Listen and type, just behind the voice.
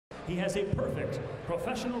he has a perfect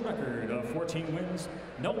professional record of 14 wins,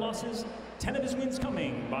 no losses, 10 of his wins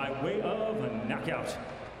coming by way of a knockout.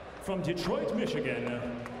 From Detroit, Michigan,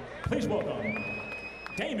 please welcome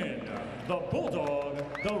Damon, the Bulldog,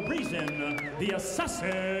 the Reason, the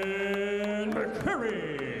Assassin,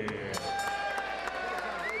 McCreary.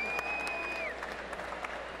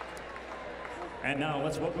 And now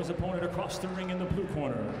let's welcome his opponent across the ring in the blue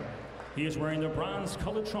corner. He is wearing the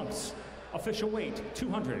bronze-colored trunks. Official weight,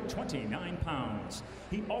 229 pounds.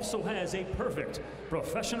 He also has a perfect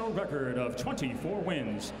professional record of 24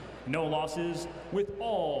 wins, no losses, with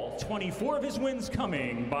all 24 of his wins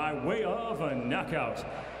coming by way of a knockout.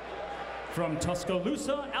 From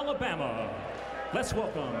Tuscaloosa, Alabama, let's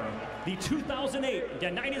welcome the 2008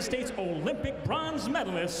 United States Olympic bronze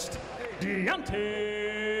medalist,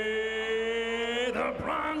 Deontay the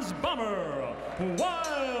Bronze Bomber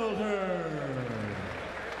Wilder.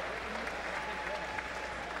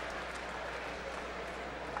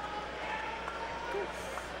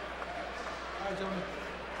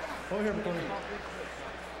 Over here, Tony.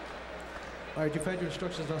 All right, you've had your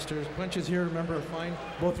instructions downstairs. Punches here, remember, are fine.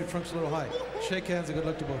 Both your trunks a little high. Shake hands and good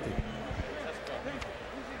luck to both of you.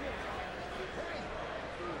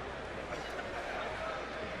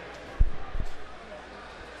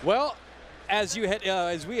 Well, as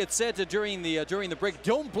we had said during the break,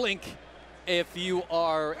 don't blink if you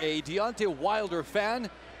are a Deontay Wilder fan.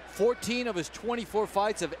 14 of his 24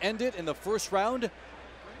 fights have ended in the first round.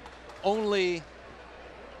 Only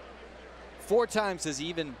 4 times has he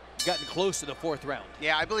even gotten close to the 4th round.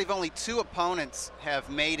 Yeah, I believe only 2 opponents have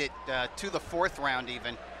made it to the 4th round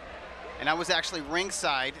even. And I was actually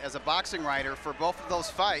ringside as a boxing writer for both of those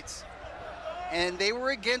fights. And they were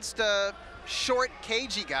against short,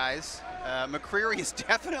 cagey guys. McCreary is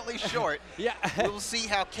definitely short. Yeah. We'll see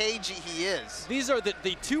how cagey he is. These are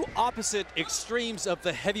the 2 opposite extremes of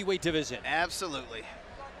the heavyweight division. Absolutely.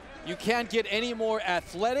 You can't get any more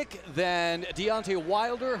athletic than Deontay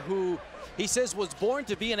Wilder, who he says was born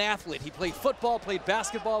to be an athlete. He played football, played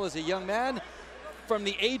basketball as a young man. From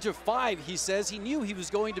the age of 5, he says he knew he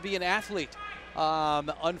was going to be an athlete.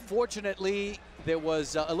 Unfortunately, there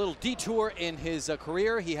was a little detour in his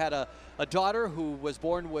career. He had a daughter who was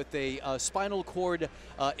born with a spinal cord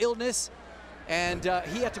illness, and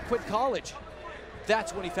he had to quit college.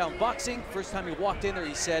 That's when he found boxing. First time he walked in there,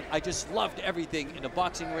 he said, I just loved everything in a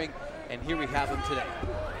boxing ring, and here we have him today.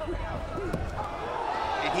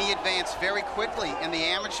 And he advanced very quickly in the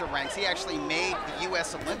amateur ranks. He actually made the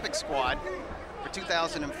U.S. Olympic squad for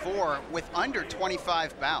 2004 with under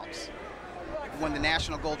 25 bouts. He won the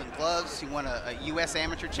National Golden Gloves. He won a U.S.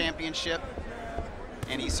 Amateur Championship.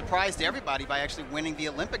 And he surprised everybody by actually winning the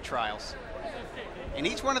Olympic trials. And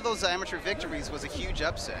each one of those amateur victories was a huge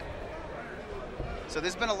upset. So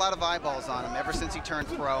there's been a lot of eyeballs on him ever since he turned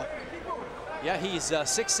pro. Yeah, he's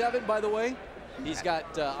 6'7", by the way. He's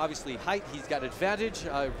got, obviously, height. He's got advantage,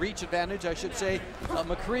 reach advantage, I should say.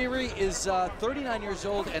 McCreary is 39 years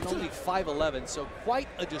old and only 5'11", so quite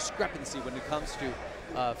a discrepancy when it comes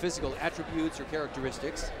to physical attributes or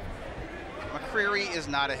characteristics. McCreary is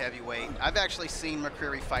not a heavyweight. I've actually seen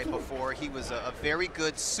McCreary fight before. He was a very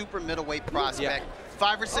good super middleweight prospect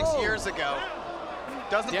 5 or 6 years ago.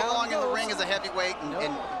 Doesn't belong in the ring as a heavyweight,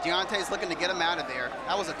 and Deontay's looking to get him out of there.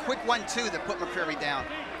 That was a quick 1-2 that put McCreary down.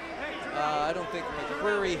 I don't think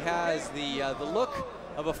McCreary has the look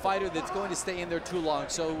of a fighter that's going to stay in there too long.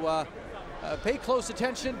 So pay close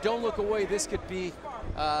attention. Don't look away. This could be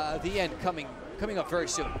the end coming up very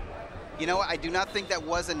soon. You know what? I do not think that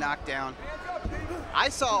was a knockdown. I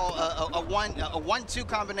saw a 1-2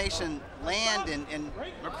 combination land and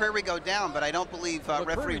McCreary go down, but I don't believe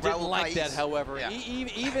referee Raul didn't like Pais, that, however. Yeah.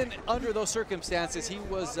 Even under those circumstances, he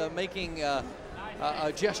was making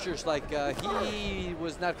gestures like he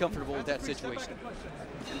was not comfortable with that situation.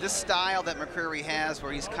 And this style that McCreary has,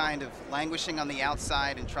 where he's kind of languishing on the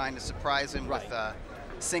outside and trying to surprise him with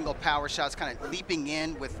single power shots, kind of leaping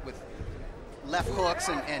in with left hooks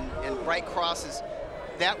and right crosses.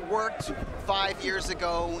 That worked 5 years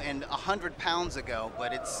ago and 100 pounds ago,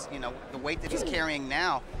 but it's, you know, the weight that he's carrying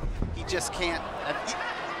now, he just can't.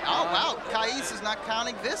 Oh, wow, Pais is not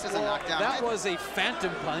counting this as a knockdown. That was a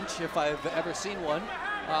phantom punch, if I've ever seen one.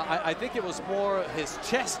 I think it was more his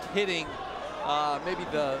chest hitting maybe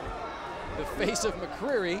the face of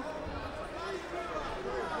McCreary.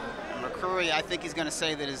 McCreary, I think he's going to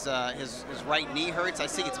say that his right knee hurts. I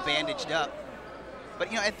see it's bandaged up. But,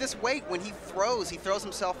 you know, at this weight, when he throws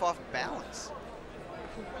himself off balance.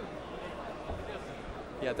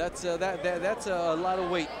 Yeah, that's a lot of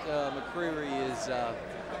weight McCreary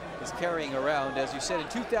is carrying around. As you said, in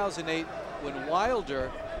 2008, when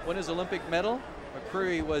Wilder won his Olympic medal,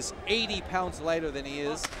 McCreary was 80 pounds lighter than he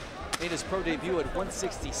is. Made his pro debut at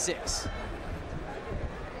 166.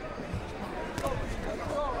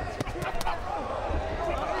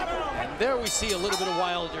 And there we see a little bit of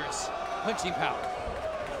Wilder's punching power.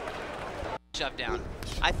 Shove down.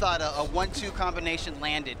 I thought a 1-2 combination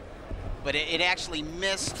landed, but it actually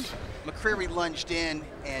missed. McCreary lunged in,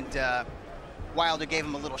 and Wilder gave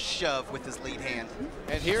him a little shove with his lead hand.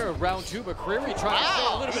 And here, round 2, McCreary trying to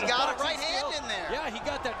throw a little bit of boxing. He got a right hand in there. Yeah, he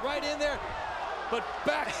got that right in there. But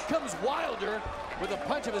back comes Wilder with a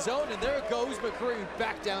punch of his own, and there goes McCreary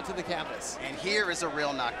back down to the canvas. And here is a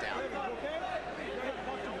real knockdown.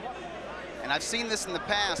 And I've seen this in the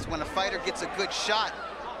past when a fighter gets a good shot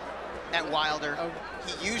at Wilder.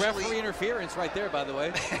 He usually referee interference right there, by the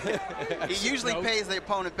way. he usually pays the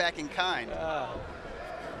opponent back in kind.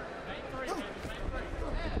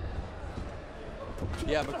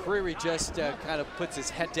 Yeah, McCreary just kind of puts his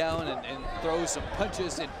head down and throws some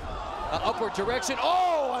punches in upward direction.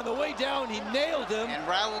 Oh, on the way down, he nailed him. And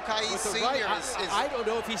Raul Kais Sr. I don't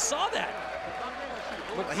know if he saw that.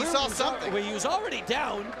 Well, he saw something. He was already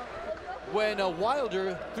down when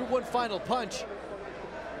Wilder threw one final punch.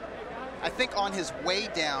 I think on his way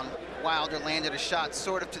down, Wilder landed a shot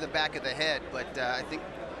sort of to the back of the head, but I think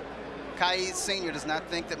Kais Sr. does not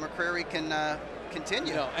think that McCreary can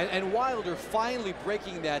continue. No, and Wilder finally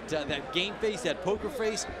breaking that that game face, that poker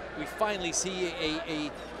face. We finally see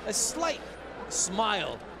a slight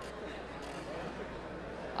smile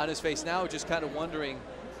on his face now, just kind of wondering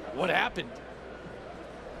what happened.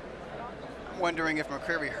 I'm wondering if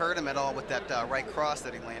McCreary hurt him at all with that right cross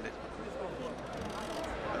that he landed.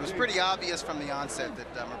 It was pretty obvious from the onset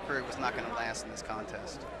that McCreary was not going to last in this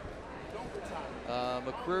contest.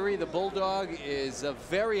 McCreary, the Bulldog, is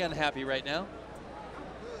very unhappy right now.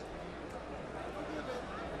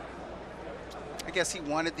 I guess he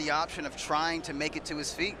wanted the option of trying to make it to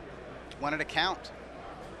his feet. Wanted a count.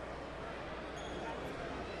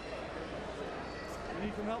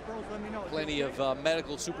 Need some help, bros? Let me know. Plenty of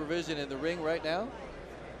medical supervision in the ring right now.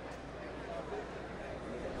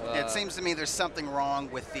 It seems to me there's something wrong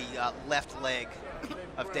with the left leg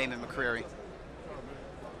of Damon McCreary.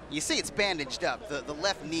 You see it's bandaged up. The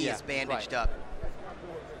left knee is bandaged up.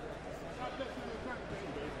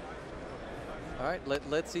 All right,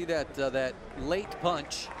 let's see that that late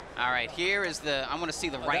punch. All right, here is I want to see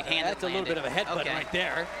the right hand. That's a little bit of a headbutt right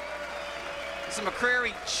there. So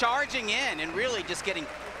McCreary charging in and really just getting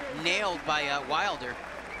nailed by Wilder.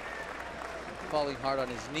 Falling hard on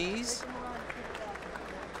his knees.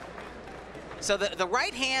 So the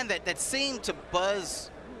right hand that seemed to buzz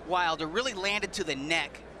Wilder really landed to the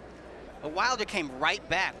neck. But Wilder came right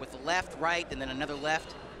back with the left, right, and then another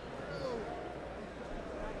left.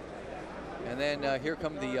 And then here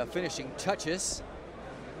come the finishing touches.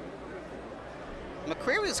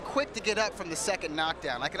 McCreary was quick to get up from the second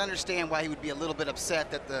knockdown. I can understand why he would be a little bit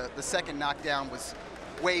upset that the second knockdown was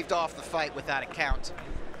waved off the fight without a count.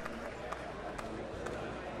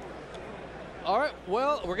 All right,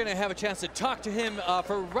 well, we're going to have a chance to talk to him.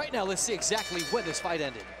 For right now, let's see exactly when this fight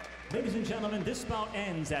ended. Ladies and gentlemen, this bout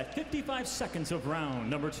ends at 55 seconds of round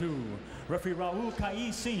number 2. Referee Raul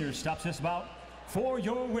Kais Sr. stops this bout for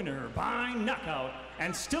your winner by knockout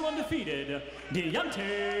and still undefeated,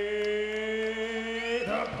 Deontay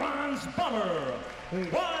the Bronze Bomber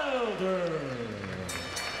Wilder.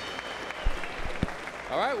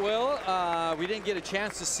 All right, well, we didn't get a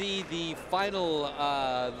chance to see the final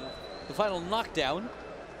knockdown.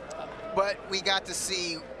 But we got to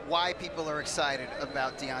see why people are excited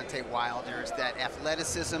about Deontay Wilder. Is that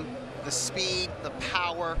athleticism, the speed, the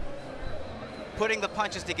power, putting the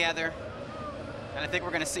punches together. And I think we're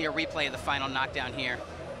going to see a replay of the final knockdown here.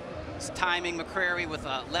 It's timing McCreary with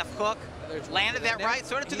a left hook. Landed that right,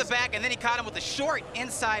 sort of to the back, and then he caught him with a short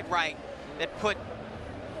inside right that put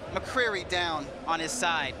McCreary down on his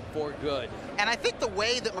side. For good. And I think the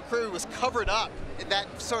way that McCreary was covered up,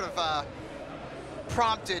 that sort of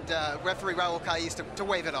prompted referee Raul Kais to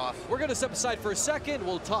wave it off. We're going to step aside for a second.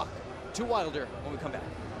 We'll talk to Wilder when we come back.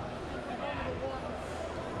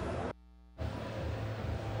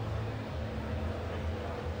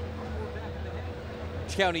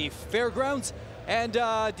 County Fairgrounds, and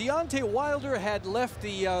Deontay Wilder had left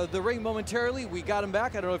the ring momentarily. We got him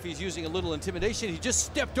back. I don't know if he's using a little intimidation. He just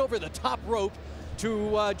stepped over the top rope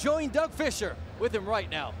to join Doug Fisher with him right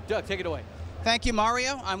now. Doug, take it away. Thank you,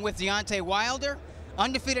 Mario. I'm with Deontay Wilder,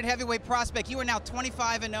 undefeated heavyweight prospect. You are now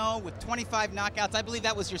 25-0 with 25 knockouts. I believe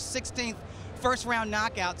that was your 16th first-round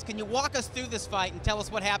knockouts. Can you walk us through this fight and tell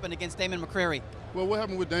us what happened against Damon McCreary? Well, what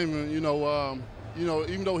happened with Damon,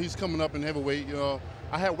 even though he's coming up in heavyweight,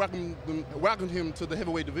 I had welcomed him to the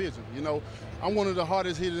heavyweight division. You know, I'm one of the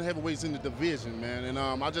hardest hitting heavyweights in the division, man, and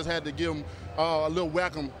I just had to give him a little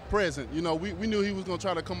welcome present. You know, we knew he was going to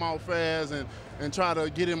try to come out fast and try to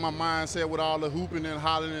get in my mindset with all the hooping and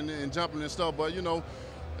hollering and jumping and stuff, but, you know,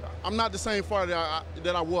 I'm not the same fighter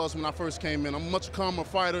that I was when I first came in. I'm a much calmer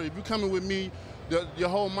fighter. If you're coming with me, your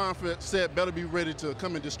whole mindset better be ready to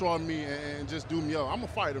come and destroy me and just do me up. I'm a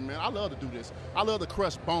fighter, man. I love to do this. I love to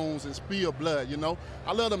crush bones and spill blood, you know.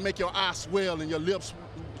 I love to make your eyes swell and your lips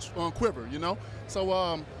quiver, you know.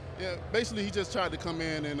 So yeah, basically he just tried to come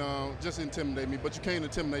in and just intimidate me, but you can't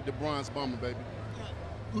intimidate the bronze bomber,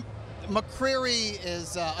 baby. McCreary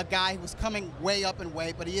is a guy who's coming way up in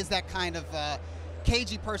weight, but he is that kind of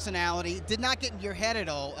cagey personality. Did not get in your head at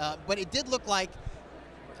all, but it did look like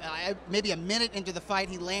maybe a minute into the fight,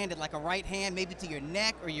 he landed like a right hand, maybe to your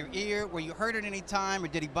neck or your ear. Were you hurt at any time, or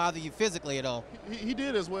did he bother you physically at all? He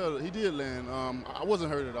did as well. He did land. I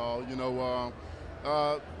wasn't hurt at all. You know,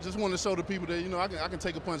 just wanted to show the people that, you know, I can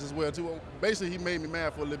take a punch as well too. Basically, he made me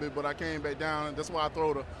mad for a little bit, but I came back down, and that's why I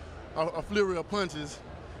throw a flurry of punches.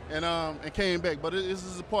 And came back, but this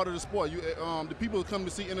is a part of the sport. The people come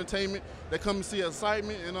to see entertainment, they come to see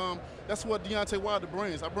excitement, and that's what Deontay Wilder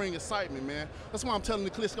brings. I bring excitement, man. That's why I'm telling the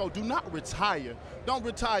Klitschko, do not retire. Don't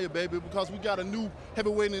retire, baby, because we got a new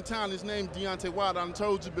heavyweight in town. His name Deontay Wilder. I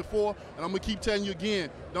told you before, and I'm gonna keep telling you again.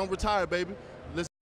 Don't retire, baby.